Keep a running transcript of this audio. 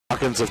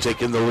Hawkins have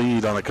taken the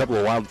lead on a couple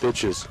of wild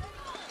pitches.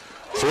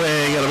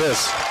 Swing and a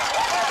miss.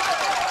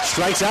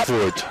 Strikes out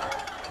for it.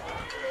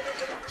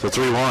 So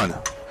 3-1.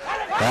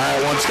 That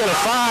one's going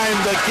to find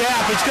the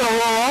gap. It's going to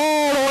roll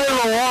all the way to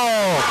the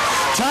wall.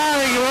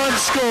 Tying run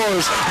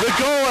scores. The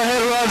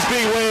go-ahead run's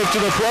being waved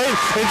to the plate,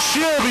 and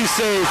she'll be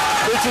safe.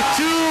 It's a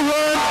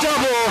 2-run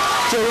double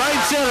to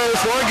right center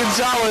for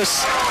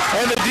Gonzalez,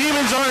 and the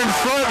Demons are in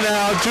front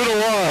now,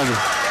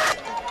 2-1.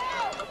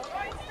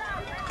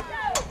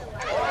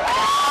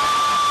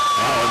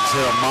 That one's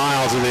hit a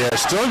mile to the air.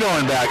 Still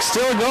going back.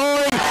 Still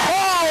going.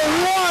 Oh,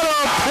 what a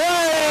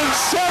play in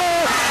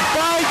center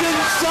by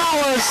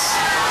Gonzalez.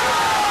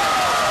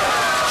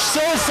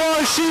 So far,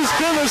 she's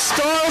been the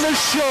star of the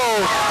show.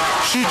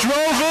 She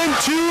drove in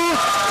two,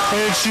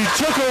 and she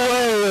took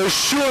away a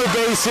sure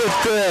base hit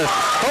there.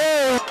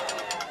 Oh!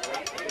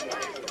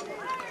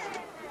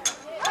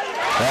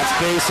 That's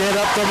base hit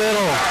up the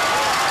middle.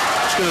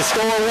 She's going to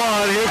score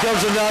one. Here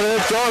comes another.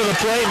 Throw to the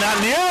plate. Not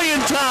nearly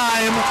in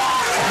time.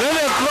 Then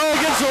that throw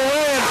gets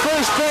away at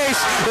first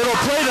base.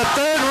 It'll play the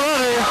third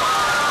runner.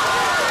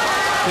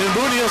 And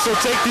Munoz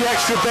will take the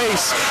extra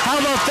base. How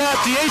about that?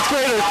 The 8th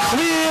grader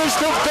clears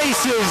the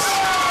bases.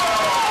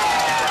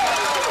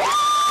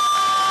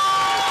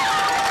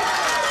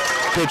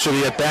 Pitch of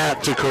the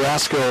at-bat to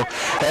Carrasco,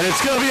 and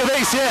it's going to be a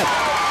base hit.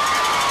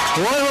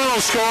 One run will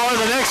score,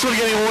 the next one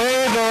getting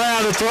waved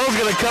around. The throw's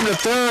going to come to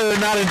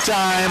third, not in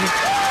time.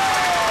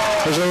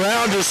 There's a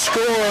round to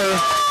score.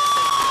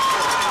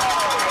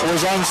 It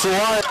was on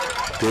Suarez.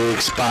 Big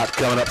spot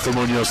coming up for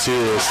Munoz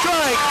here.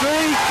 Strike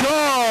 3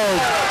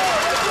 called.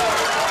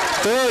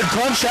 Third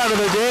punch out of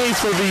the day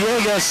for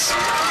Villegas.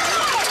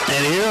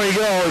 And here we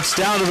go. It's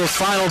down to the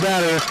final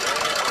batter,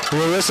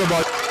 Larissa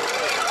Martinez.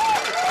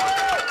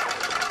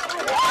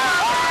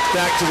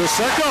 Back to the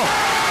circle.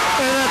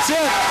 And that's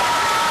it.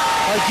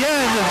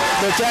 Again,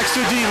 the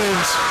Dexter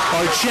Demons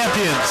are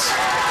champions.